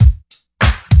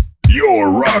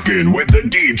You're rocking with the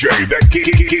DJ that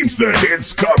keeps the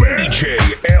hits coming. DJ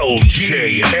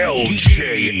L.G.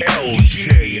 L.G.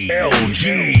 L.G.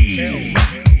 L.G.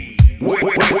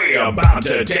 We're about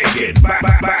to take it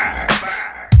back.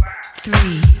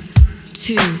 3,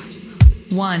 2,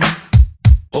 1.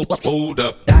 Hold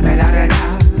up. Da da da da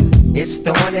da. It's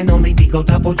the one and only Digo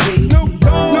Double G. Da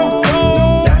da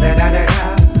da da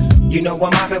da. You know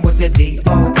I'm mobbing with the D.E.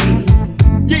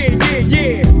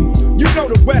 Yeah. You know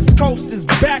the West Coast is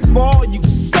back for all you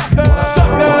suckers. So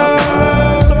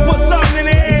put something in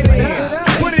there.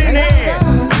 Put it in there.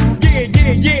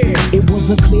 Yeah. It was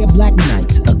a clear black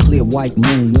night, a clear white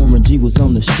moon. Warren G was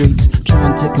on the streets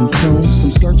trying to consume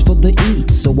some skirts for the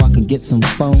E, so I could get some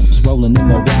phones. Rolling in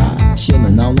my ride,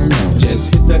 chilling all alone.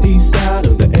 Just hit the east side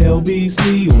of the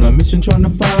LBC on a mission trying to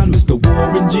find Mr.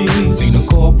 Warren G. Seen a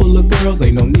car full of girls,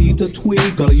 ain't no need to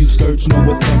tweak. All of you skirts know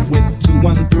what's up with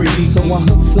 213. So I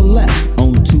hooked select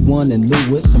on 21 and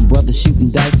Lewis. Some brothers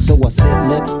shooting dice, so I said,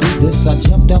 let's do this. I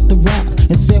jumped out the ride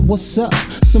and said, what's up?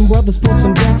 Some brothers put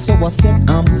some gas, so I said,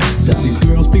 I'm stuck. These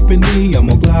girls peeping me, I'm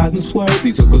gonna glide and swerve.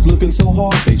 These hookers looking so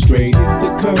hard, they straight hit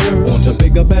the curve. Want to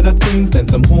bigger, better things than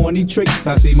some horny tricks.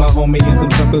 I see my homie and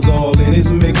some suckers all in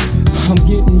his mix. I'm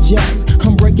getting jacked,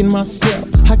 I'm breaking myself.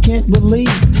 I can't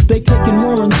believe they taking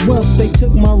Warren's wealth. They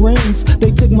took my rings,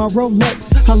 they took my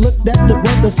Rolex. I looked at the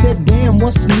brother, said, damn,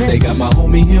 what's next? They got my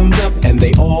homie hemmed up and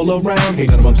they all around. Can't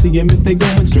none of them see him if they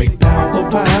going straight pound for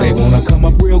pound. They wanna come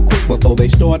up real quick before they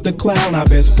start to clown. I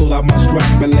best pull out my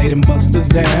strap and lay them busters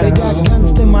down. They got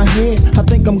guns to my head, I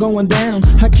think I'm going down.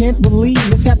 I can't believe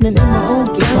it's happening in my own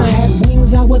town. If I had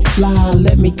wings, I would fly,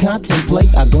 let me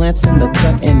contemplate. I glance in the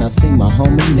cut and I see my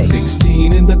homie Nate.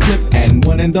 16 in the clip and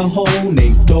 1 in the hole.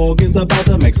 Nate Dogg is about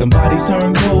to make some bodies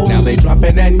turn cold. Now they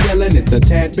dropping and yelling, it's a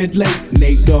tad bit late.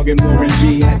 Nate Dogg and Warren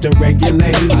G had to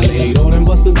regulate. I laid all them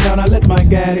busters down, I let my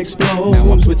gat explode. Now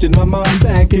I'm switching my mind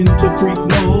back into freak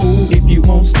mode. If you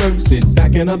won't skirt, sit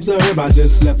back and observe. I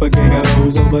just left a gang of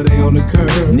those over there on the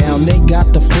curb. Now they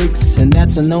got the freaks, and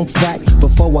that's a known fact.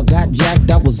 Before I got jacked,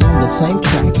 I was on the same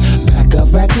track.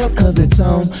 Back up, cause it's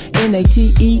on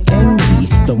N-A-T-E and me,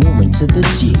 the Warren to the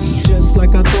G. Just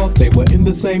like I thought, they were in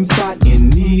the same spot, in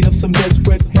need of some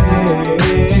desperate help.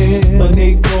 The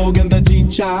Nate Dogg and the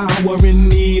G-Child were in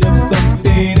need of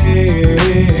something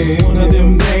else. One of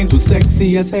them names was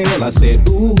sexy as hell. I said,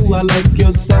 ooh, I like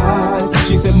your size.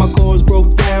 She said my chords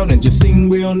broke down and just sing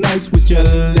real nice. Would you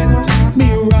let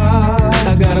me ride?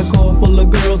 I got a car full of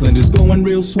girls and it's going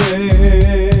real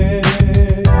swell.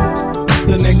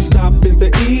 The next stop is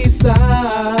the East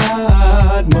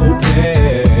Side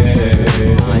Motel.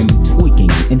 I'm tweaking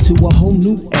into a whole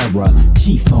new era.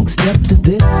 G-Funk, step to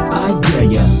this, I dare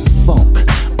ya. Funk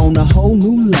on a whole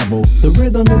new level. The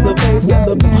rhythm is the bass and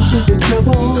the bass is the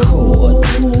treble.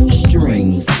 Chords,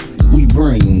 strings, we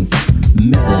brings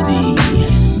melody.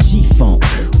 G-Funk,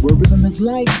 where rhythm is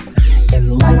life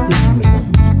and life is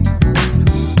rhythm.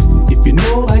 If you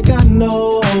know like I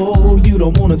know, you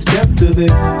don't wanna step to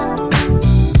this.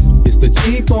 It's the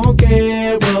G-Funk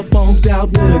era, funked out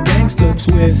with a gangster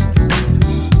twist.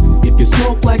 If you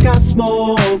smoke like I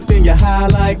smoke, then you're high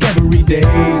like every day.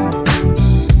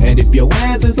 And if your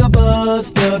ass is a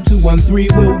buster, 213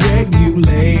 will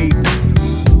regulate.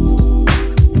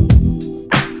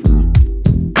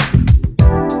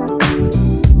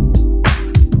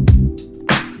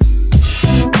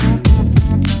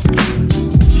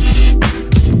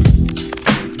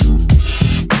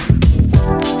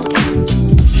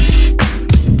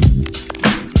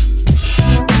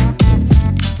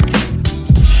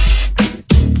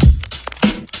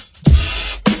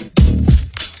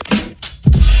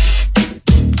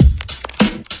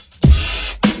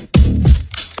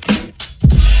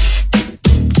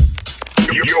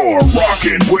 You're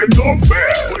rocking with the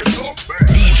best.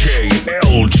 DJ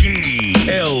L.G.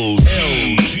 L.G.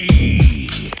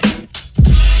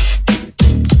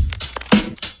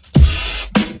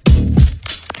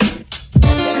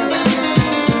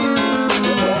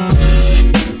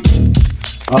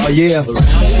 Oh yeah,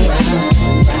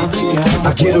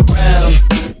 I get around.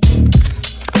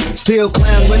 Still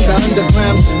clambering the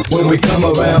underground when we come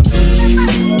around.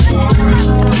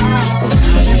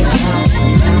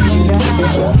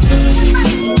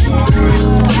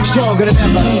 Stronger than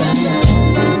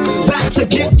ever. Back to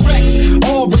get wrecked.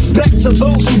 All respect to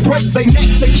those who break their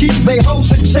neck to keep their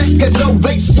hoes in check, as though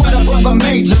they sweat a brother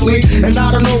majorly. And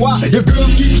I don't know why your girl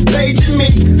keeps paging me.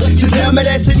 Let's tell tell me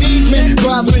that she needs me.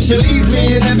 Cries when she leaves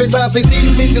me, and every time she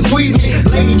sees me, she squeeze me.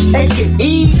 Lady, take it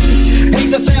easy.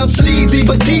 Hate to sound sleazy,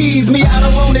 but tease me. I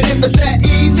don't want it if it's that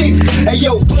easy. Hey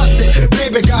yo, bust it,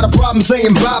 baby, got a problem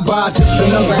saying bye-bye. Just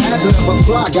another hazard of a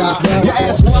fly guy. Your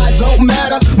ass wide don't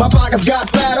matter, my pockets got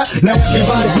fatter. Now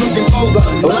everybody's looking for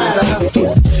the ladder.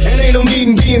 And ain't no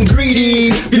need in being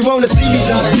greedy. If you wanna see me,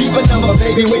 try to keep a number,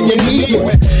 baby, when you need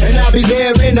it. And I'll be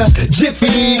there in a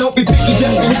jiffy. Don't be picky,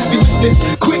 just be happy with this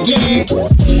quickie.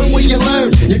 When you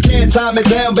learn, you can't time it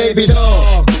down, baby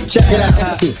doll. Check it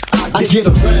out, I get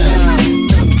around.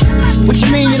 What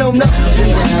you mean you don't know?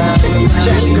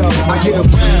 Check it out, I get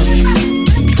around.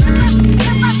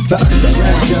 The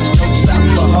underground just don't stop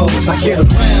for hoes. I get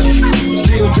around.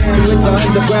 Still down with the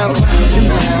underground clown.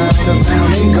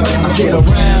 And go. I get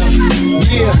around.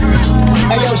 Yeah.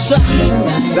 Hey yo, shut.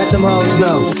 Let them hoes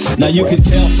know. Now you can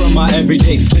tell from my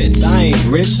everyday fits, I ain't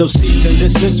rich, so cease and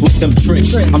desist with them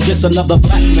tricks. I'm just another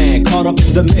black man caught up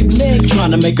in the mix,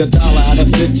 trying to make $1 out of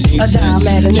 15 cents.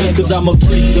 Just cause I'm a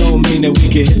freak don't mean that we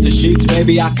can hit the sheets.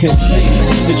 Baby, I can see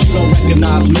that you don't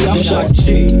recognize me. I'm Shock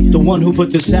G, the one who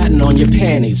put the satin on your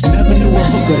panties. Never knew a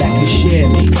hooker that could share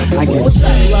me. I guess. What's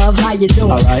up, love? How you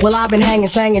doing? Right. Well, I've been hanging,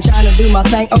 singing, trying to do my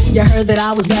thing. Oh, you heard that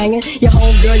I was banging your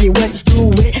homegirl you went to school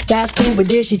with. That's cool, but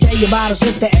did she tell you about her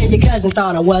sister and your cousin?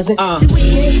 Thought I wasn't. See,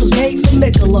 weekends was made for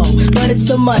Michelob, but it's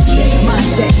a Monday, my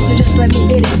day, so just let me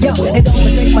hit it, yo. And don't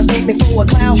mistake my statement for a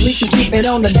clown. We can keep it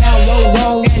on the down low,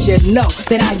 long as you know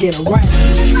that I get around.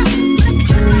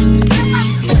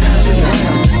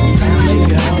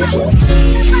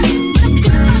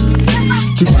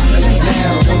 To rock it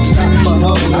down, don't stop for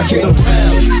hoes. I get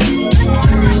around.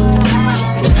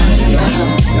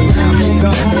 Around and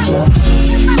go.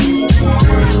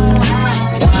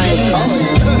 I ain't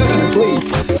calling, please.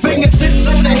 Fingertips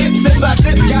on the hips as I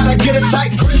dip. Gotta get a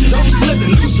tight grip, don't slip.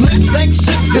 Loose lips ain't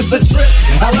ships, it's a trip.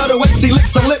 I love the way she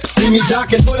licks her lips. See me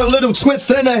jocking, put a little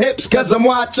twist in her hips, cause I'm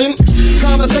watching.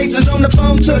 Conversations on the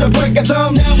phone till the break of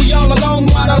dawn. Now we all alone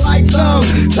while the lights on.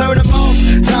 Turn them off,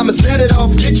 time to set it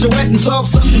off. Get you wet and soft,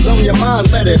 something's on your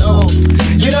mind, let it off.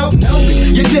 You don't know me,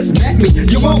 you just met me.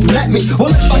 You won't let me, well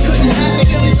if I couldn't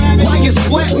have it, why you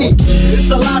sweat me?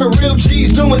 It's a lot of real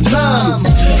G's doing time.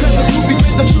 Cause a groupie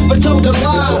with the truth and told a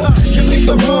lie. You picked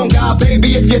the wrong guy,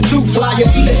 baby, if you're too fly. You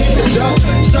need to hit the dough,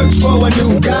 search for a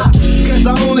new guy. Cause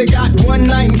I only got one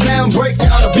night in town. Break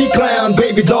out a B-clown,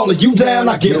 baby doll, are you down?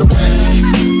 I get around.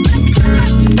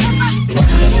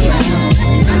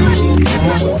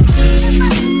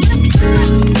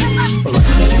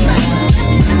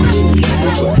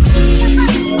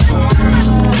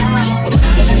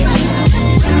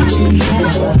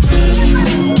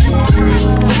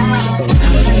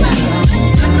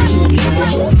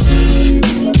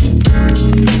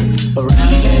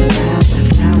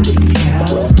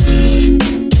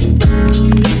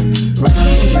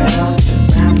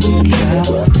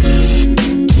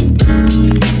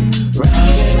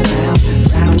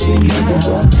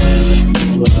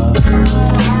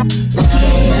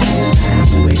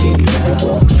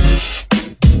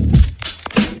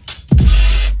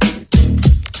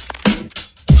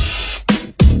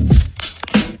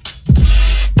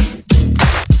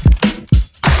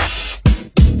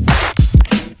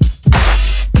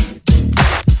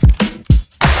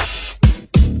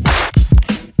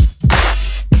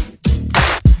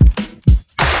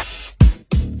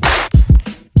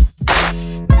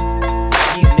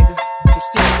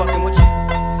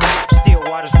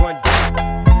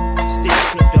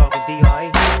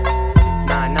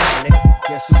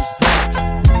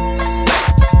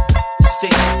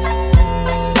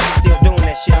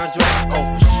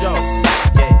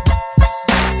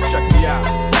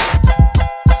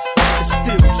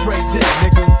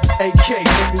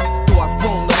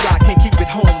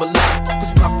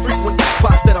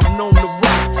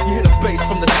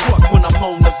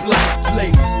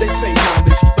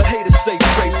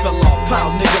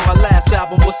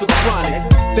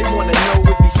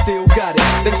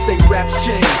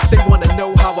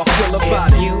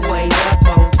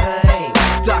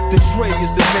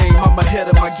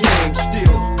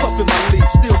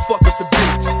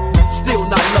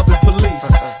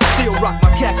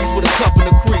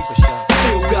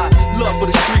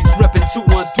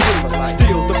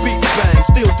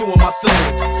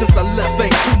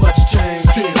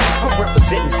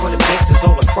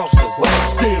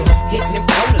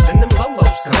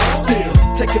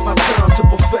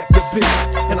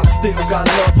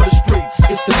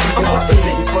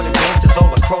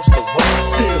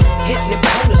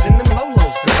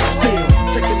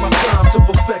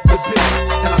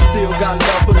 Got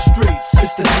love for the streets.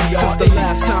 It's the DEE. Since the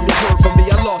last time you heard from me,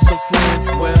 I lost some friends.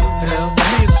 Well, hell,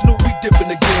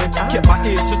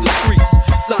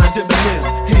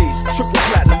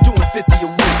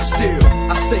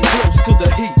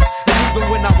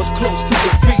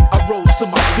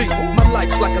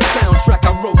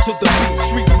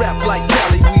 rap like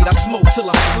Cali weed, I smoke till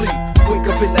I'm asleep. Wake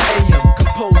up in the AM,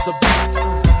 compose a beat.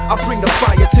 I bring the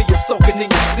fire till you're soaking in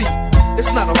your seat. It's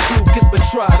not a fluke, it's been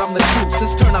tried, I'm the truth.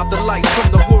 Since turn out the lights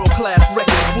from the world-class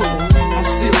record crew, I'm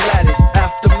still at it,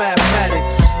 after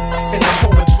mathematics. In the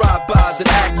home of drive-bys and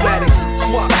acmatics.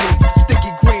 Swap meets,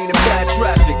 sticky green and bad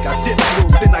traffic. I dip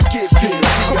through, then I get through.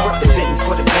 I'm representing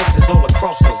for the gangsters all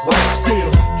across the world.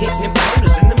 Still hitting them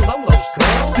corners and them lolos,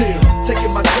 girl. Still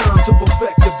taking my time to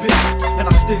perfect the beat, and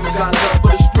I still got love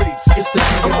for the streets. It's the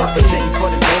DEE. I'm representing for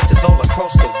the gangsters all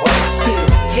across the world. Still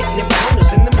hitting them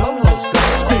corners and them lolos,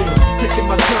 girl. Still taking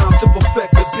my time to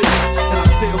perfect the beat, and I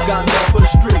still got love for the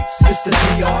streets. It's the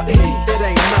DRE. It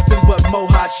ain't nothing but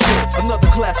mohawk shit. Another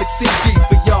classic CD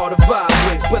for y'all to vibe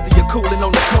with. Whether you're coolin'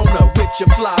 on the corner with your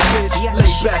fly bitch,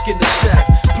 lay back in the shack,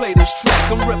 play this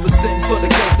track. I'm representing for the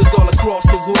gangsters all across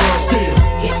the world. Still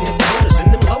hitting them corners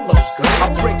and them lolos, girl. I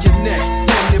break your neck,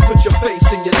 damn near put your face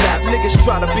in your lap. Niggas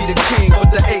try to be the king, but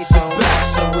the ace is back.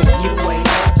 So if you ain't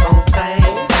up on things,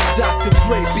 Dr.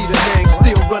 Dre be the name,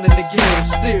 still running the game.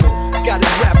 Still got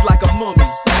it wrapped like a mummy.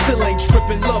 Still ain't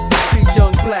trippin', love to see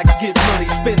young blacks get money.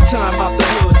 Spend time out the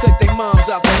hood, take their moms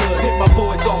out the hood. Hit my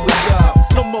boys off with jobs,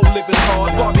 no more living hard.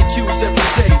 Barbecues every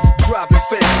day, driving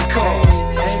fancy cars.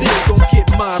 Still gon' get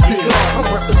mine regardless. I'm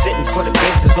representing for the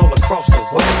gangsters all across the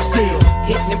world. Still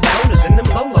hitting them corners and them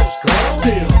lolos, girl.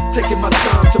 Still taking my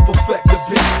time to perfect the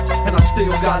beat, and I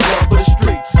still got love for the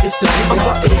streets. It's the DEE. I'm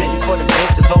representing for the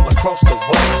gangsters all across the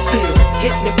world. Still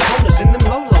hitting them corners and them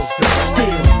lolos, girl.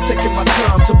 Still taking my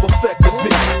time to perfect the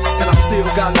beat, and I still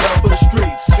got love for the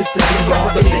streets. It's the DEE. I'm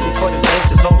representing for the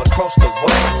gangsters all across the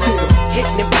world. Still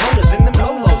hitting them corners and them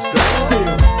lolos, girl.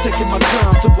 Still taking my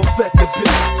time to perfect the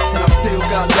beat, and I still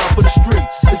got love for the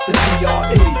streets. It's the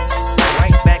DRE.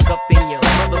 Right back up in your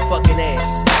motherfucking ass.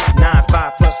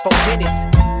 9-5 plus 4 minutes.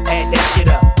 Add that shit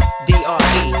up.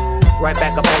 DRE. Right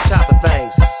back up on top of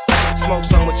things. Smoke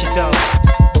some with your dog.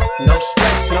 No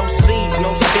stress, no seeds,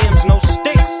 no stems, no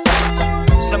sticks.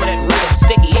 Some of that real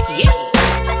sticky, icky, icky.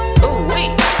 Ooh,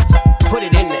 wee. Put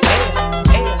it in the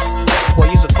air. Boy,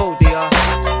 you's a fool, DR.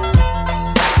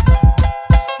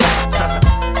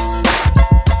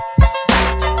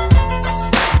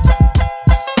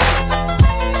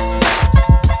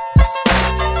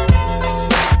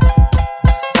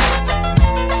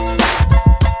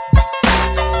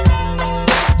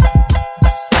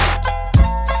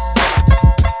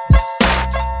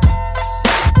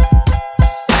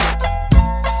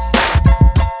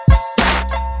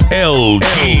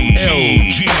 LG,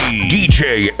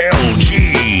 DJ LG.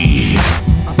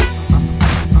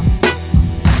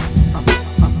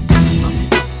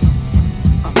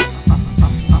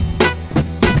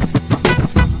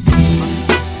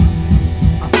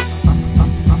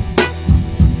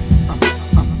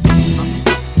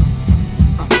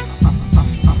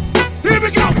 Here we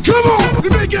go, come on! You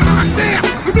make it hot now!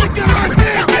 You make it hot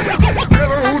now!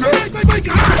 Make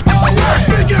it hot!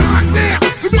 Make it hot now!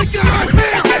 You make it hot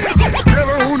now!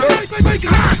 Make it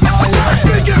hot!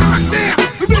 Make it hot now!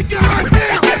 You make it hot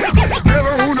now!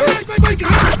 Make it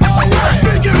hot!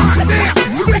 Make it hot now!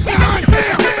 You make it hot now!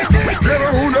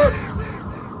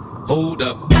 Hold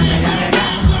up.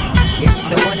 It's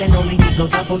the one and only Digo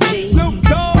Double G. Snoop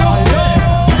Dogg!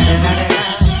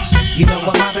 You know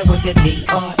I'm mobbing with the DRE.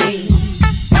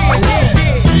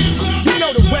 You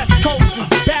know the West Coast is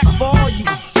back for all you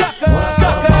suckers.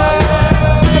 Suckers!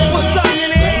 So put something in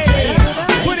there.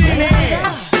 Put it in there.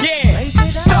 Yeah.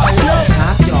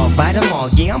 Top dog, bite them all,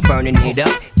 yeah, I'm burning it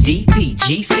up.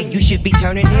 DPGC, you should be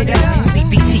turning it up.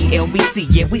 CBT, LBC,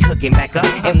 yeah, we hooking back up.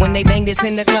 And when they bang this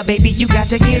in the club, baby, you got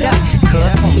to get up.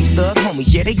 Cuz homies, thug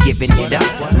homies, yeah, they giving it up.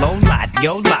 Low life,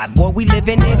 yo life, boy, we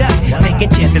living it up.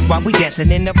 Taking chances while we dancing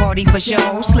in the party for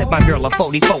show. Slip my girl a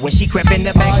 44 when she crept in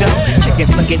the back door.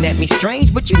 Chickens looking at me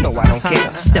strange, but you know I don't care.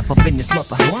 Step up in this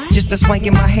mother, just a swank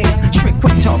in my hair. Trick,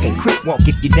 quit talking, quick walk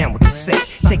if you down with the set.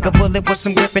 Take a bullet with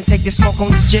some grip and take the smoke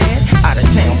on the jet. Out of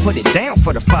town, put it down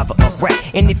for the father of rap.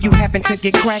 And if you happen to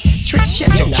get cracked, trick,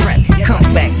 shut your trap.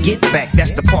 Come back, get back,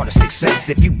 that's the part of success.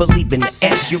 If you believe in the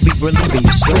S, you'll be relieving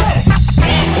your stress.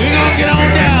 We gonna get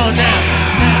on down now.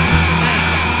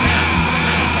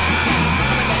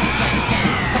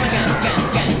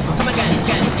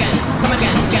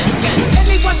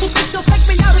 Anyone who thinks he'll take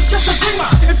me out is just a dreamer.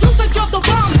 If you think you're the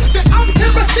bomb, then I'm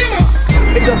Hiroshima.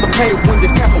 It doesn't pay when you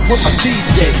tap it with my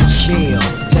DJ. Just chill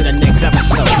till the next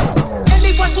episode.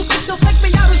 Anyone who thinks he'll take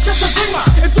me out is just a dreamer.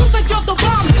 If you think you're the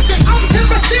bomb, then I'm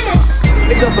Hiroshima.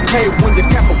 It doesn't pay when you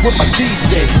tap it with my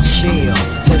DJ. Just chill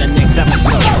till the next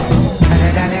episode.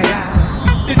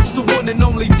 It's the one and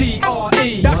only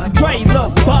DRE. Dr. Dre, Lil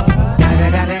Buff.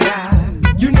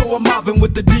 You know I'm mobbing with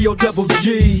with the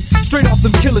D.O.G. Straight off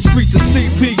them killer streets of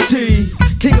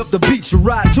CPT. King up the beach, you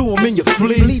ride to him in your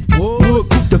fleet. Wood,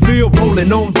 Coupe de Ville,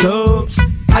 rolling on dubs.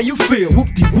 How you feel?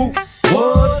 Whoop-de-whoop,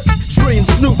 what? Dre and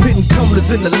Snoop hitting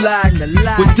cumblers in the lag.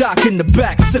 With Doc in the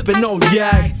back, sipping on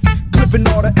yak. Clipping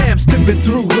all the amps, dipping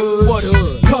through hood. What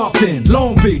hood? Compton,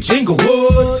 Long Beach,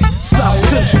 Inglewood. South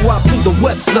Central out to the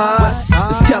west side.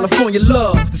 It's California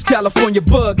love, this California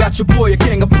bug. Got your boy a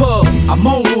gang of pub. I'm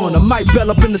on one, I might bell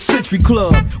up in the Century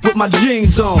Club with my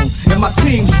jeans on and my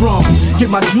team strong. Get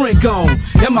my drink on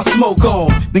and my smoke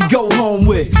on, then go home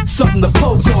with something to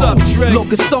poke on.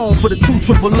 Locust song for the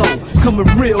 200. Coming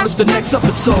real, it's the next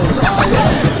episode.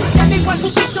 Anyone who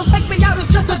thinks you'll take me out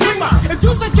is just a dreamer. If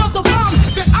you think you're the bomb,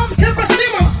 then I'm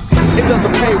Hiroshima. It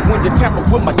doesn't pay when you tamper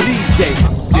with my DJ.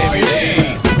 Every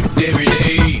day, every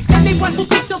day. Anyone who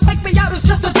thinks you'll take me out is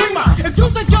just a dreamer. If you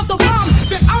think you're the bomb,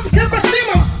 then I'm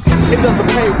Hiroshima. It doesn't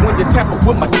pay when you tamper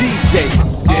with my DJ.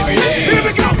 Every day. Here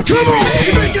we go, come on,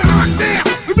 you make it hot now,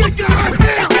 you make it hot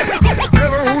now.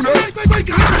 Hello, make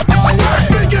it hot,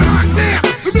 make it hot now,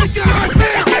 you make it hot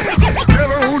now.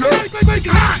 Hello, make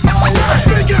it hot,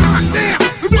 make it hot now,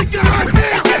 you make it hot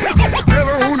now.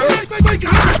 Hello, make it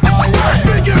hot,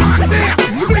 make it hot now,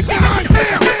 you make it hot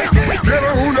now.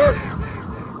 Hello,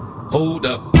 Hold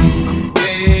up,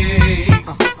 hey,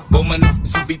 but my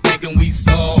niggas who be thinking we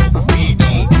soft, we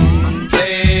don't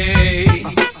play.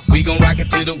 We gon' rock it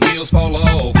till the wheels fall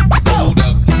off. Hold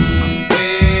up,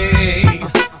 hey,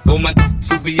 but my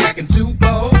niggas who be acting too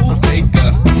bold, take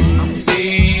a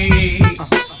seat.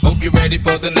 Hope you're ready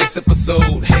for the next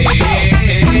episode. Hey.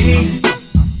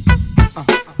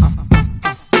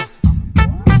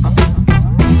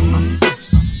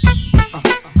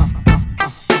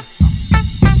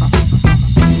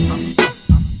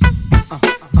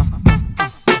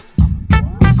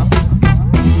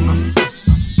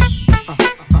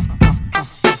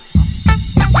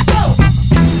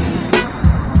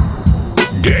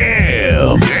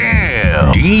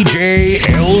 DJ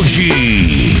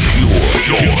L.G.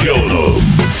 Pure Killer.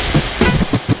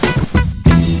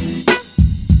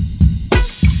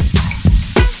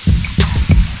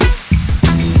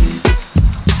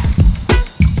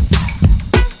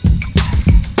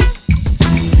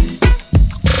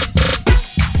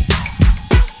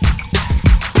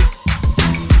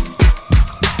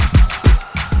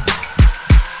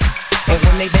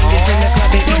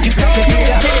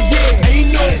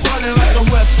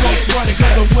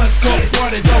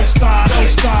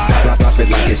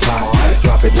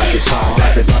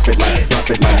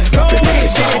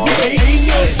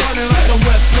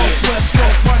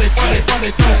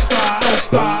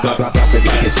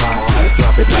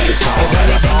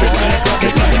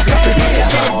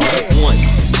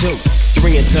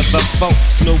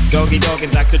 Snoop Doggy Dogg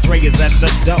and Dr. Dre is at the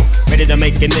door, ready to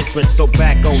make an entrance, so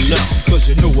back on up. Cause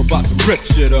you know we're about to rip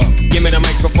shit up. Give me the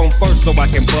microphone first so I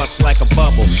can bust like a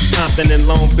bubble. Compton and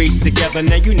Long Beach together,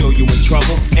 now you know you in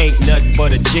trouble. Ain't nothing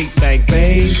but a G-Thing,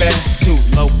 baby. Too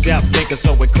low out niggas,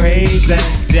 so we're crazy.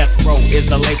 Death Row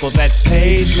is the label that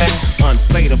pays me.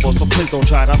 Unfadable, so please don't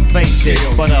try to face it.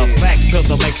 But back to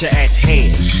the lecture at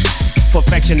hand.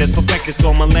 Perfection is perfected,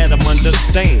 so I'ma let them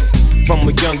understand from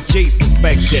a young G's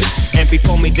perspective. And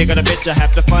before me digging a bitch, I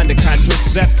have to find a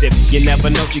contraceptive. You never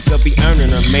know, she could be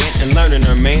earning her man and learning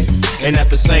her man, and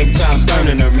at the same time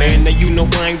burning her man. Now you know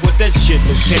I ain't with that shit,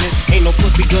 Lieutenant. Ain't no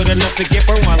pussy good enough to get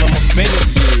burned while I'm offended.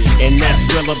 And that's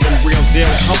realer than real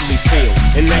deal, Holyfield.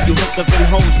 And now you hookers and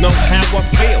hoes know how I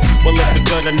feel. Well, if it's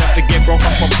good enough to get broke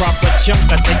off a proper chunk,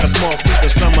 I take a small piece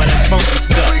of some of that funky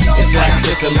stuff. It's like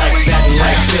this and like that and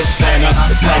like this and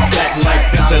it's like that and like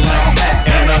this and like that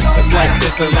and it's like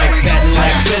this and like that and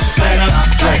like this and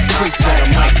Drake creep to the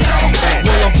microphone.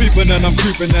 Well, I'm peeping and I'm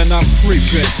creeping and I'm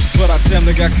creeping, but I damn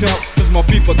near got caught cause my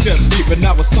people kept beeping.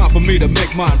 Now it's time for me to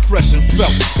make my impression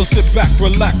felt. So sit back,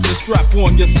 relax and strap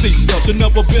on your seatbelt. You've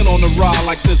never been on a ride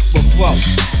like this before,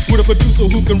 with a producer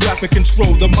who can rap and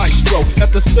control the maestro.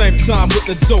 At the same time with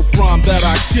the dope rhyme that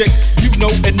I kick, you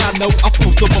know and I know I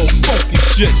pull some old funky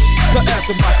shit to add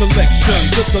to my collection.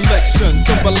 This selection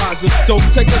symbolizes dope.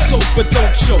 Take a toke but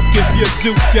don't choke. If you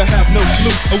do, you have no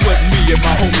clue of what me and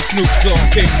my homie Snoop Dogg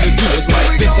came to do. It's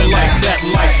like this and like that,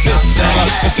 like this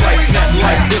and it's like that,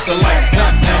 like this and like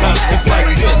that and it's like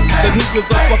this. Then who gives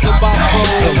a fuck about hoes?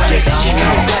 So just you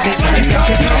know what it is.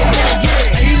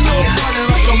 Ain't no party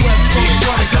like the West Coast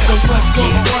party, cause the West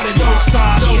Coast party don't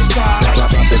stop, don't stop.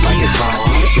 Drop it like it's hot,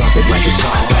 drop it like it's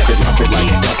hot, drop it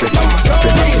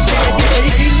like it's hot.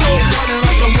 Ain't no party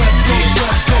like the West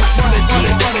Coast party,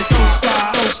 don't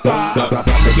stop, don't stop. Drop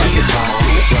it like it's hot,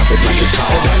 drop it like it's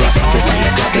hot,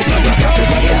 drop it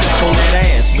like it's hot. On that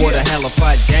ass, what a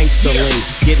hellified gangster lean.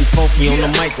 He on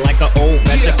the mic like an old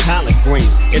batch of collard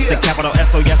greens. It's the capital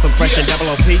S-O-S, I'm fresh and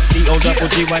double O-P,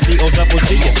 D-O-double-G-Y-D-O-double-G,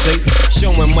 you see.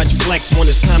 Showing much flex when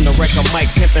it's time to wreck a mic.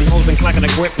 Pimpin' hoes and clocking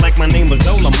a grip like my name was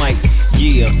Dolomite.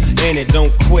 Yeah, and it don't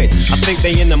quit. I think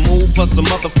they in the mood for some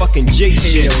motherfucking G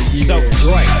shit. Yeah. So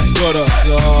Dre, what up,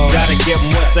 dog? Gotta give them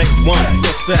what they want.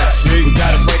 What's that, G? We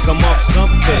gotta break them off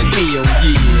something. Hell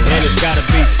yeah. And it's gotta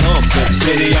be pumping.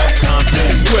 City of Compton.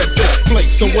 Sweat takes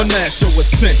place, so one ass show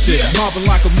attention. Mobbing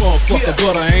like a motherfucker,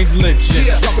 but I ain't lynching.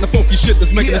 Dropping the funky shit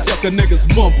that's making the sucker niggas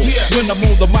mumble. When I'm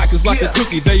on the mic, it's like a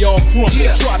cookie, they all crumble.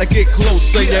 Try to get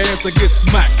close, say your ass will get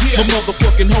smacked. My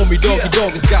motherfucking homie, Doggy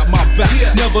Dog, has got my back.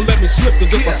 Never let me slip,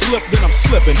 cause if I slip, then I'm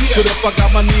slipping. But if I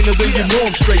got my Nina, then you know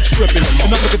I'm straight tripping.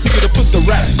 And I'ma continue to put the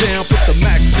rap down, put the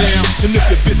Mac down. And if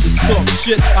your bitches talk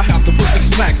shit, I have to put the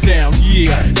smack down.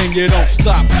 Yeah, and you don't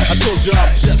stop. I told you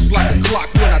I'm just like a clock.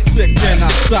 When I tick, then I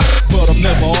stop. But I'm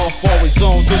never off, always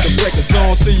on till the break of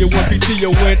dawn. See you when PTO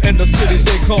in the city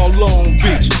they call Long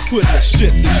Beach. Put the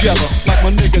shit together like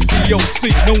my nigga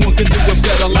D.O.C. No one can do it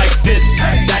better like this,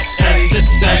 that, and this,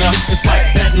 and it's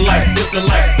like that, and like this, and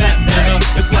like that, and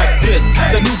it's like this.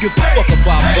 Then who gives a fuck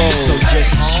about those? So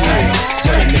just chill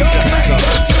till the next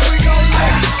episode.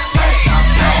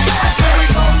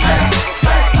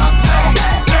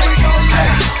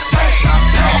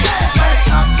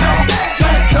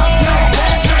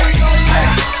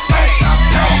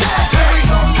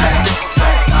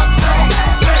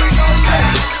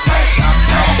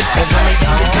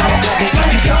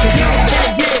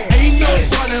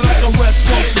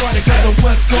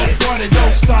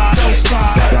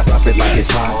 Drop it like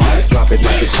it's hot. Drop it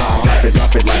like it's hot.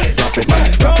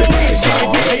 Drop it like it's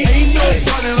hot. Ain't no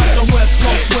running like the West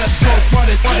Coast. Run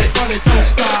it, don't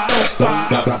stop.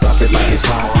 Drop it like it's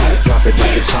hot. Drop it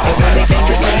like it's hot.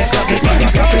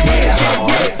 Drop it like it's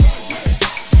hot.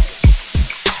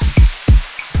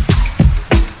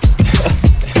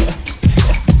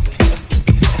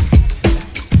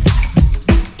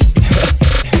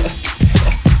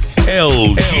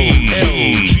 L.G.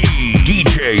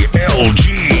 DJ L.G.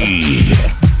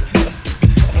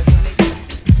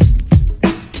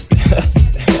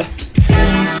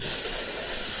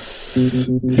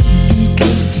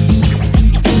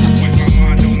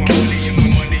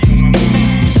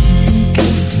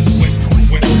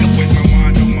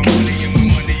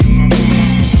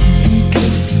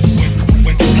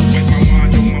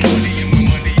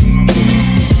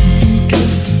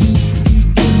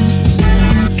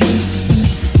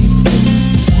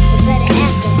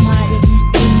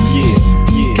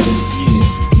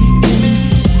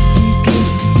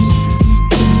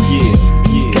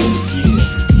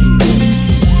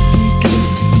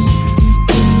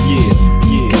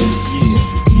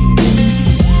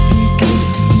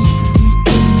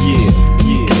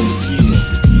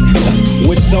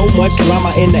 Much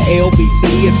drama in the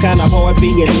LBC, it's kinda hard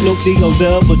being Snoop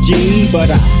D.O.G. But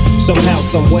I somehow,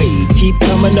 someway keep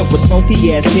coming up with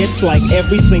funky ass hits like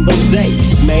every single day.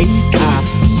 May I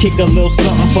kick a little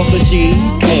something for the G's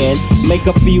and make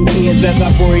a few ends as I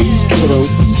breeze through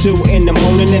 2 in the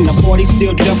morning and the party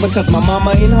still jumping cause my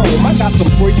mama ain't home. I got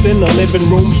some freaks in the living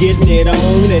room getting it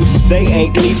on and they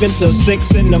ain't leaving till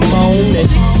 6 in the morning.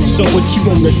 So what you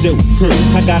wanna do?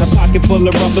 I got a pocket full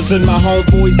of rubbers and my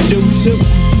homeboys do too.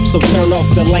 So turn off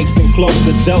the lights and close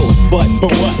the door. But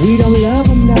what? We don't love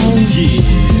them now. Yeah.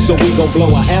 So we gon'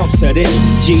 blow an ounce to this.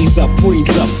 G's up, freeze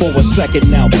up for a second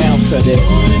now, bounce to this.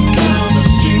 Rolling down the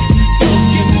street,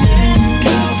 smoking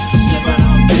loud, sipping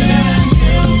on gin and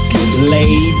juice.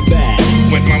 Laid back.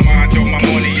 With my mind on my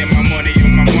money and my money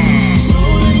on my mind.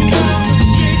 Rolling down the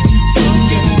street,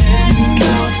 smoking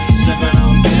loud, sipping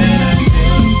on gin and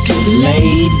juice.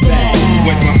 Laid back.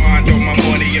 With my mind on my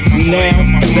money and my money on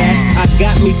my mind. That I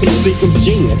got me some Seagram's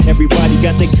gin. Everybody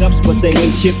got their cups, but they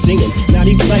ain't chipped in. Now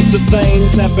these types of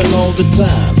things happen all the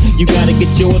time. You gotta get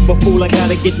yours, but fool, I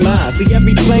gotta get mine. See,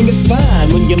 everything is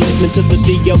fine when you're listening to the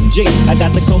D.O.G. I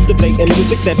got the cultivating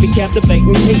music that be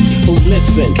captivating me. Who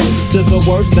listen to the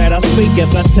words that I speak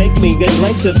as I take me a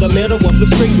drink to the middle of the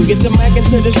street and get to Mac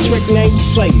into this trick named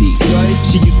Sadie.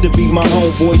 She used to be my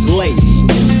homeboy's lady.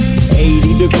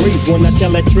 80 degrees when I tell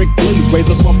that trick, please raise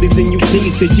up off these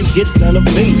NUTs, cause you get none of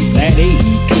these at ease.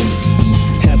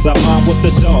 As I'm on with the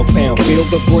dog pound, feel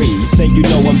the breeze, and you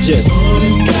know I'm just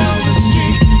rolling down the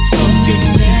street, smoking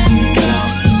loud,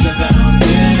 sipping on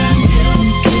gin and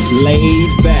juice.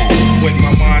 Laid back. With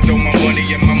my mind on my money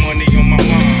and my money on my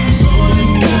mind.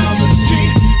 Rolling down the street,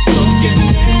 smoking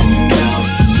loud,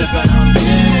 sipping on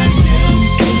gin and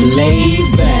juice. Laid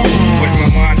back. With my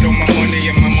mind on my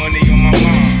money and my money on my mind.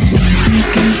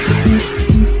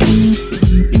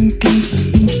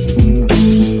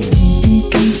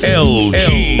 L.G.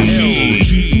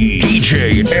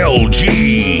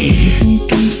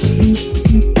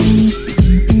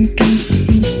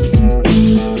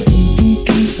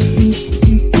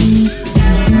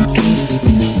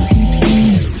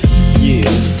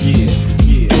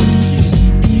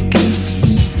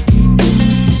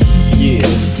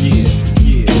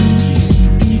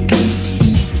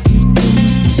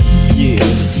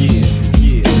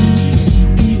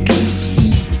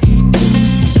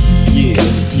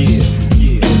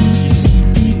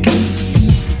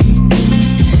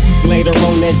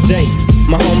 day.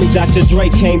 My homie Dr.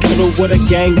 Dre came through with a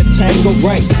gang of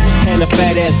Tangeray and a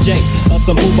fat ass J of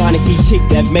some bubonic teeth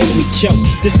that made me choke.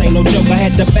 This ain't no joke, I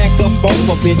had to back up off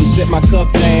of it and sit my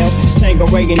cup down.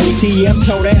 Tangeray and ETF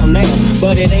toe down now,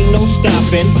 but it ain't no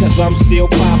stopping, cause I'm still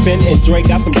popping. And Dre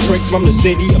got some tricks from the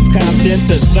city of Compton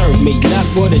to serve me, not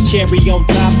with a cherry on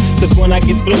top, cause when I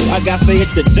get through, I got to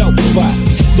hit the dope spot.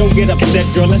 Don't get upset,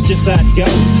 girl, that's just how it goes.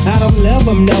 I don't let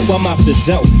them know I'm off the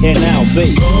dope, and I'll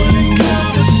be rolling down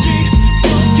the street,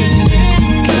 smoking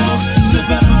in now,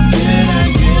 sipping on gin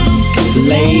and gills,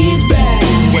 laid back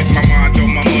with my mind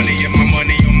on my money and my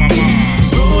money on my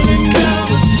mind. Rolling down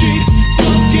the street,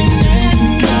 smoking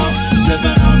in now,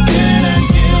 sipping on gin and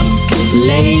gills,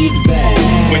 laid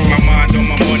back with my mind on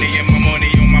my money and my money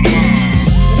on my mind.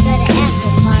 You better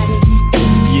answer, party.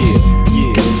 Yeah.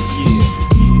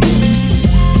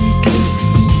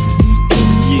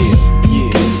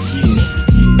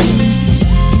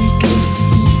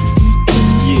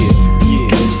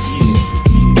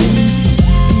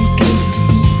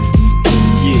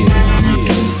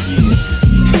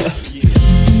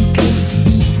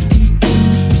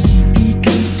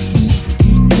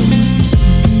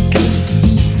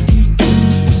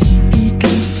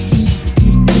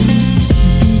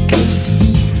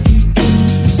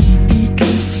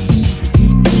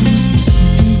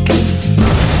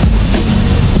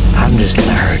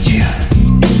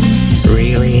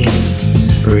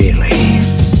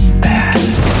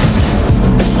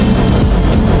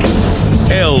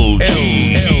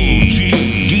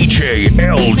 DJ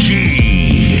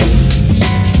L.G.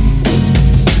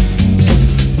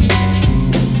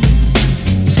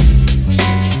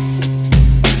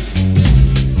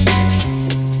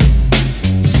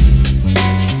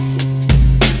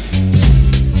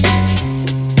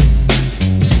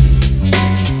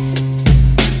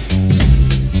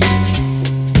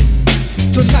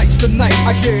 Tonight's the night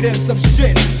I get in some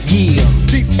shit. Yeah.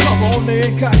 Deep cover on the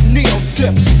incognito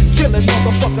tip. Killing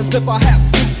motherfuckers if I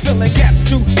have to. Filling gaps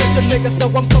too. Let your niggas know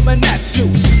I'm coming at you.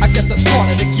 I guess that's part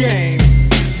of the game.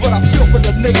 But I feel for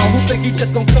the nigga who think he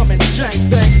just gon' come and change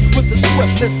things with the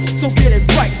swiftness. So get it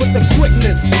right with the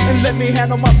quickness and let me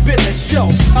handle my business. Yo,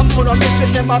 I'm on a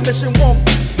mission and my mission won't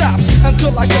stop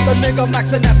until I get the nigga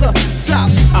maxing at the top.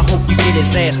 I hope you get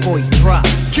his ass before he drop.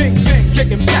 Kingpin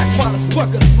kicking back while his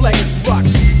workers slay his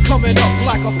rocks. Coming up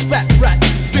like a fat rat.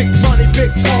 Big money,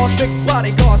 big cars, big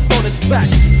bodyguards on his back.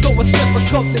 So it's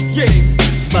difficult to get him.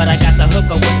 But I got the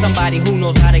hookup with somebody who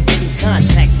knows how to get in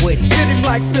contact with him. Hit him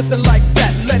like this and like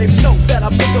that. Let him know that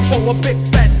I'm looking for a big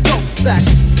fat dope sack.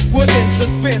 What is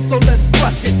the spin? So let's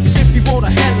rush it. If you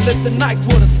wanna handle it tonight,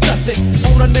 we'll discuss it.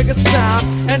 On a nigga's time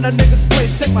and a nigga's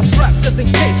place. Take my strap just in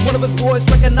case one of his boys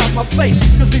recognize my face.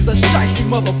 Cause he's a shiesty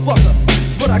motherfucker.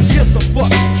 But I gives a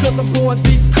fuck, cause I'm going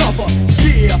deep cover.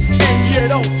 Yeah, and you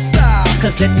don't stop.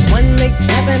 Cause it's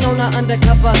 187 on an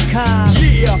undercover car.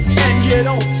 Yeah, and you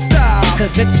don't stop.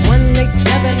 Cause it's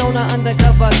 187 on an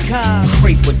undercover car.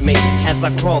 Creep with me as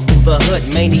I crawl through the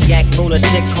hood. Maniac,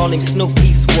 lunatic, call him Snoop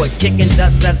Eastwood. Kicking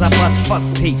dust as I bust fuck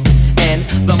peace. And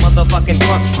the motherfucking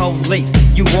fuck police.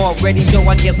 You already know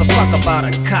I give a fuck about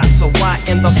a cop. So why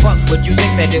in the fuck would you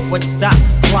think that it would stop?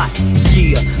 Plot,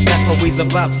 yeah, that's what we's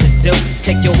about to do.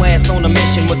 Take your ass on a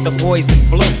mission with the boys in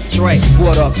blue. Dre,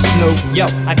 what up, Snoop? Yo,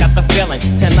 I got the feeling.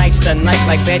 Tonight's the night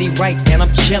like Betty Wright, and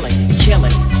I'm chilling,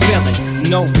 killing, feeling,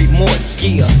 no remorse,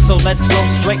 yeah. So let's go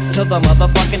straight to the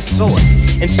motherfucking source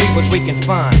and see what we can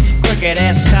find. Crooked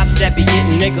ass cops that be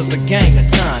getting niggas a gang of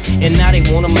time, and now they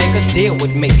wanna make a deal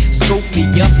with me. Scoop me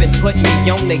up and put me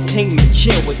on their team and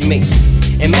chill with me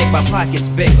and make my pockets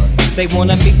bigger. They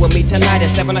wanna meet with me tonight at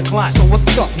 7 o'clock. So what's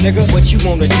up, nigga? What you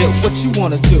wanna do? What you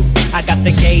wanna do? I got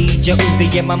the gauge, a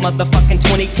Uzi, and my motherfucking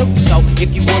 22. So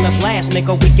if you wanna blast,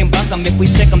 nigga, we can buck 'em. If we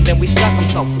stick 'em, then we stuck 'em.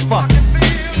 So fuck.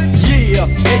 Yeah,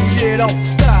 and you don't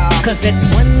stop. Cause it's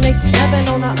 187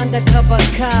 on an undercover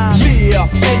car. Yeah,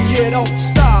 and you don't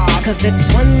stop. Cause it's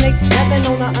 187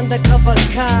 on an undercover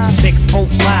car.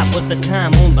 6:05 was the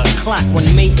time on the clock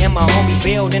when me and my homie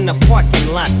bailed in the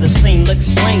parking lot. The scene looked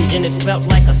strange and it felt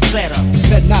like a setup.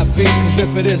 Better not be, cause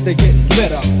if it is, they getting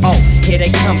lit up. Oh, here they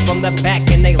come from the back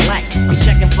and they lax. I'm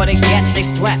checking for the gas, they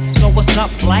strap. So what's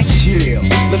up, black? Chill,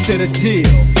 let's hit a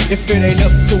deal. If it ain't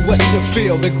up to what you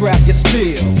feel, then grab your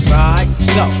steel. Right,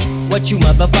 so what you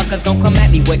motherfuckers gon' come at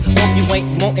me with? Hope you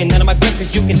ain't wantin' none of my grip,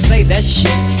 cause you can say that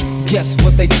shit. Guess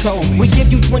what they told me? We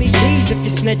give you 20 G's if you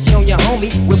snitch on your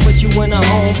homie. We'll put you in a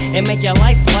home and make your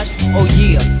life plush. Oh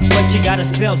yeah, but you gotta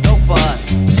sell dope for us.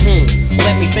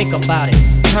 Let me think about it.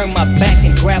 Turn my back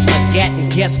and grab my gat,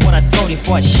 and guess what I told him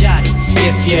before I shot it?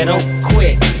 If you don't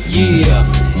quit, yeah.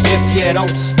 If you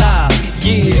don't stop,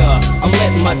 yeah. I'm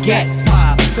letting my gat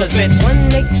pop. Cause it's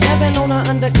 187 on an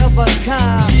undercover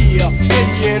car. Yeah,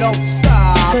 and you don't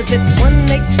stop. Cause it's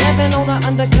 187 on an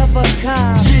undercover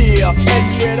car. Yeah,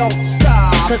 and you don't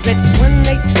stop. Cause it's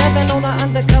 187 on an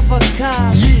undercover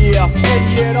car. Yeah,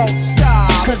 and you don't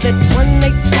stop. Cause it's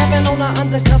 187 on an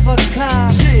undercover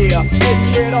car. Yeah,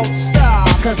 and you don't stop.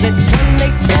 Cause it's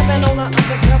 187 on an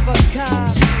undercover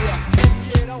car. Yeah, and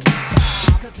you don't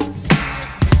stop. Cause it's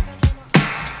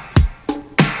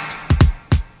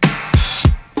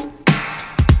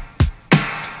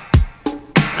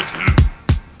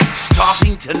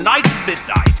Starting tonight at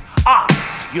midnight, I,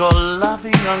 your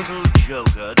loving Uncle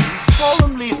Joker, do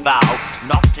solemnly vow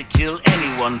not to kill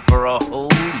anyone for a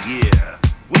whole year.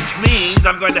 Which means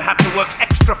I'm going to have to work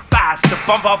extra fast to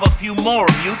bump off a few more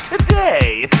of you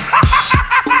today.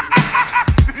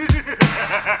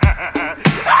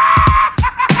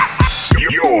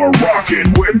 You're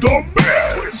rocking with the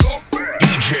best.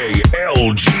 DJ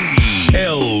LG.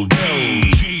 LG.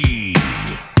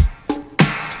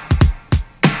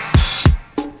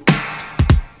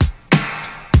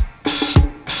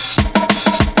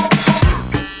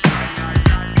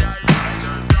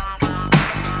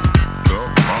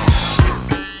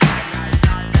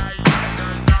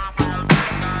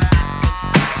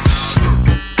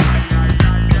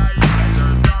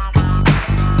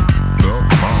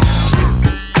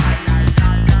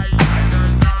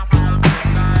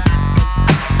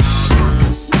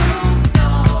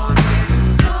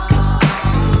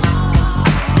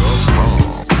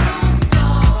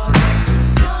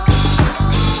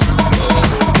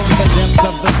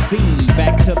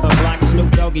 Back to the block,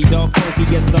 Snoop Doggy Dogg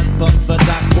Funky is the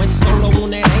doc. Went solo on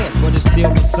that ass, but it's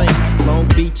still the same. Long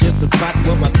Beach is the spot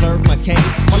where I serve my cane.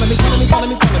 Follow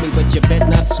me, but you bet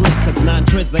not slip. Cause 9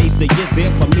 tris ain't the years there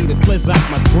for me to cleanse out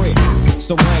my grip.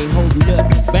 So I ain't holding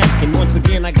nothing back. And once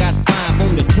again, I got 5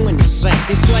 on the 20 sack.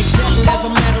 It's like that, and as a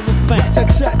matter of fact.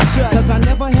 Cause I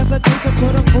never hesitate to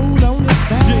put a fool on his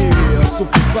back. Yeah, so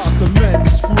keep out the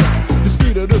manuscript. You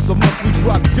see that this a must we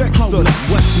drop gangsta. Hold up,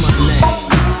 what's my name?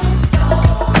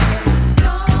 Yeah.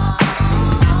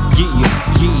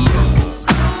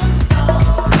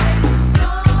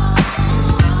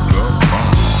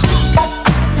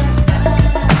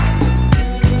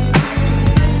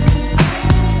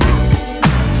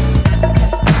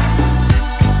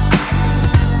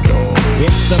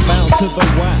 It's the bound to the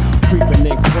wild, creeping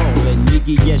and crawling,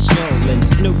 Yiggy yes yolin',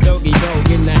 Snoop Doggy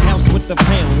Dogg in the house with the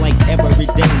pound like every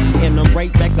day, and I'm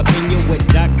right back up in you with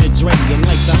Dr. Dre, and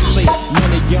like I said,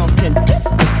 none of y'all can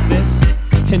this,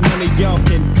 and none of y'all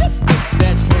can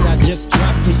that hit I just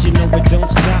dropped, cause you know it don't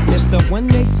stop. Mr.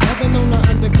 187 on the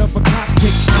undercover cop,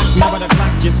 tick tock, now at the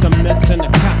clock, just some nuts in the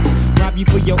cop. Rob you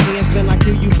for your hands, then I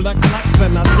kill you blood clocks,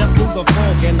 and I step through the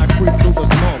fog and I creep through the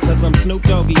small, cause I'm Snoop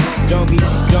Doggy, Doggy,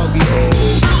 Doggy.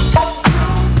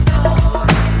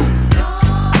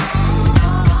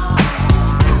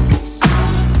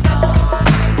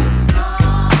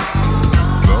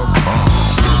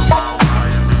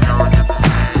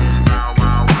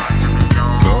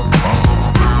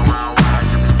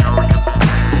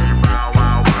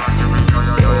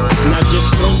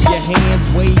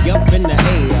 Way up in the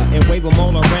air and wave them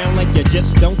all around like you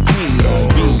just don't care.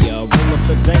 Yeah, roll up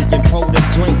the dank and pour the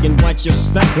drink and watch your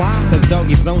step. Cause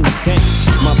Doggy's on the game.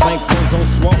 My bank goes on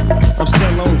swole. I'm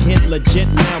still on hit legit,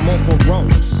 now I'm on parole.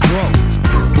 Stroke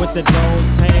with the dog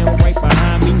pound right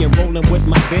behind me and rolling with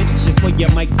my bitches where you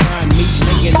might find me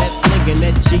flinging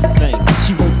that G thing.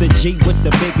 She want the G with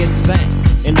the biggest sack.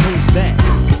 And who's that?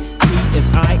 He is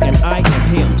I and I am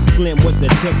him. Slim with the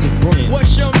tilted brim.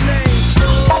 What's your name?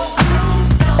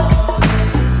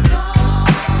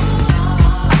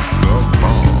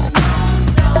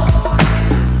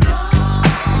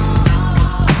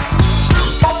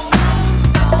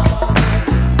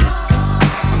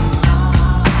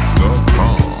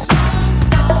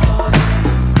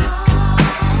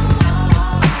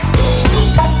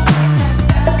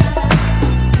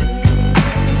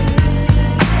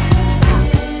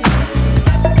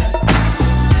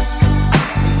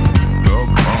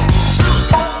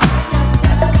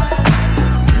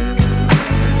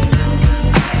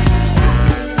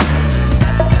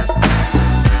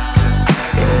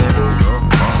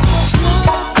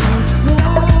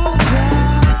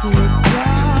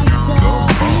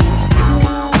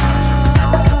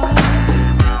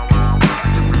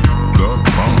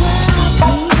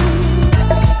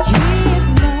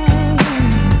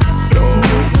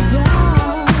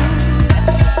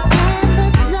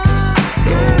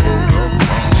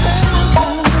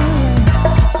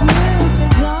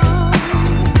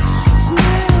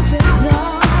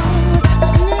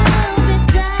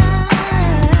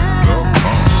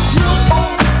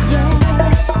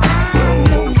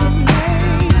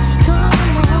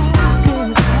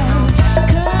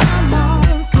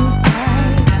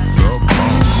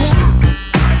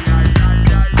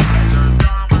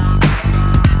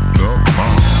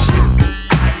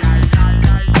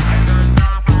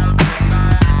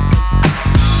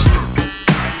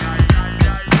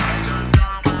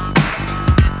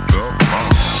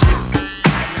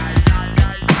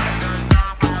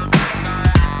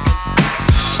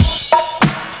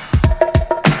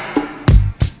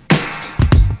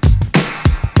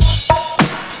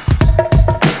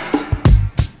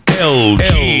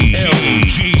 L.G.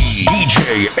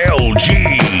 DJ L.G.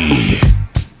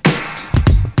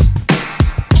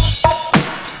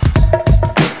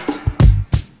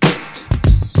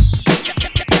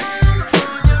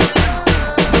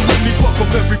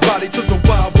 Everybody to the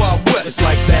Wild Wild West. It's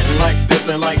like that and like this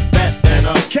and like that and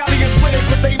Cali is where they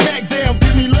put they mag down,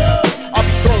 give me love. I'll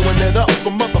be throwing it up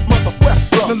from mother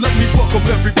west. Now let me welcome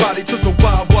everybody to the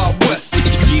Wild Wild West.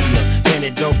 Yeah, and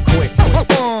it don't quit.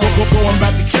 Going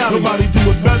back to Cali, nobody do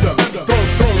it better.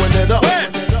 Throwing it up.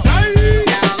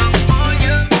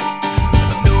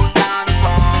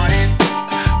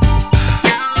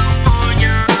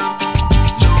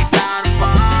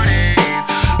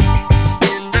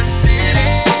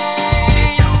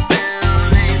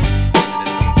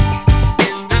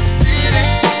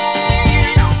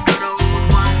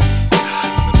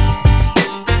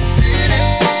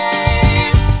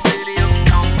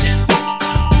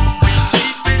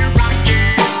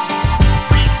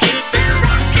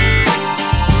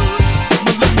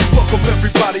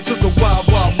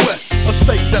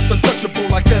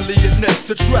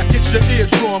 The track hits your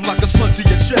eardrum like a slug to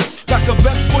your chest. Like a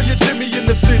vest for your Jimmy in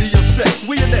the city of sex.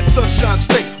 We in that sunshine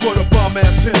state where the bomb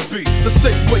ass him be. The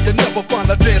state where you never find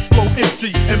a dance floor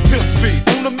empty and pimp speed.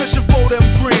 On a mission for them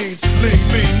greens. Lean,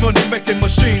 mean, money making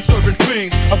machines, serving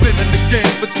fiends. I've been in the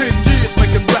game for 10 years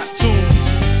making rap tunes.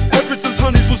 Ever since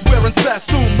Honeys was wearing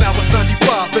Sassoon. Now it's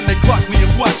 95 and they clock me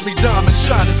and watch me diamond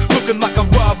shining. Looking like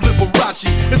I'm Rob Liberace.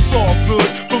 It's all good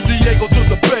from Diego to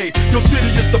the Bay. Your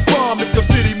city is the bomb if your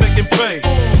city making pain.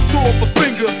 Throw up a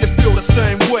finger if you feel the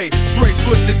same way. Straight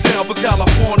putting it down for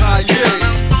California,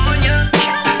 yeah.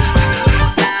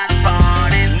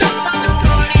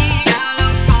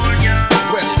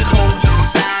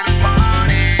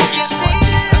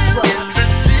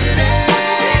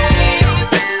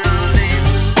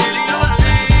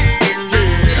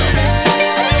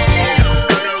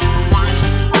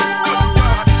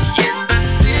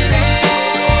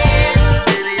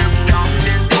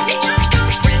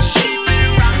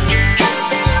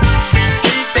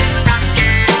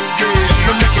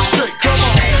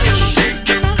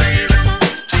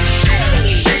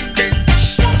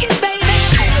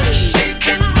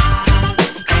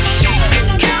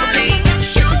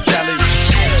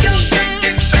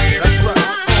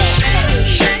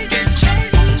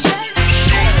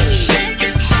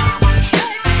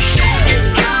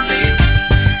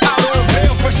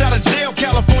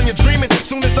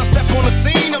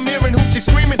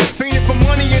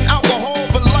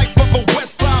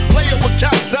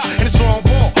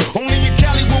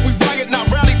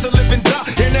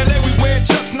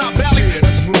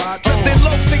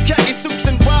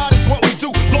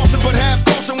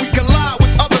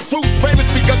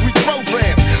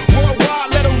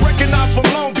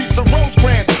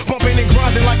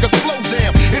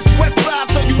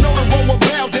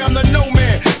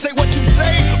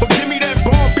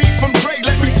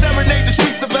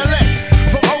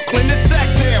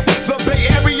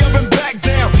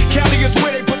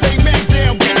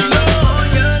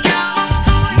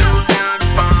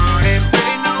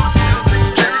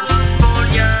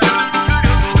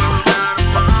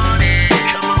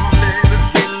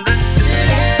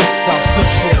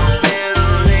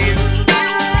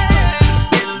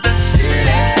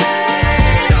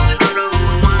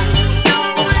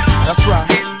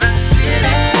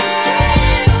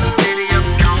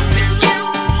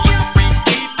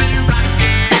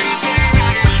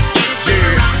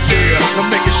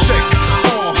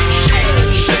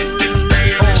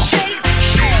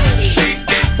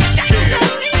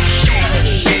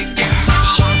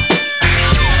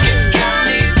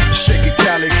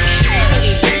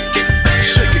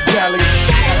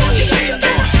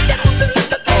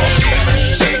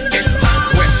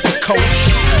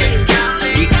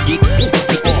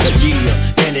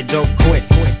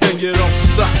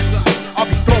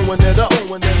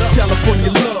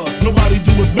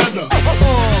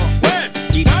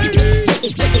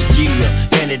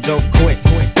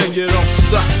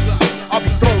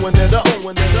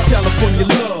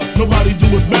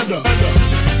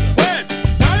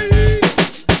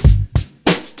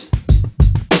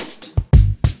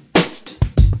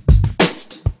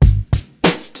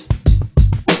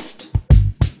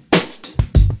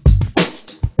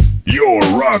 You're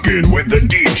rocking with the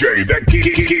DJ that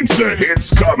keeps the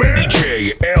hits coming.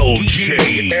 DJ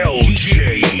L.G.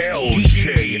 L.G.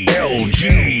 L.G.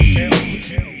 L.G.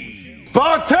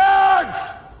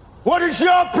 Spartans! What is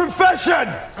your profession?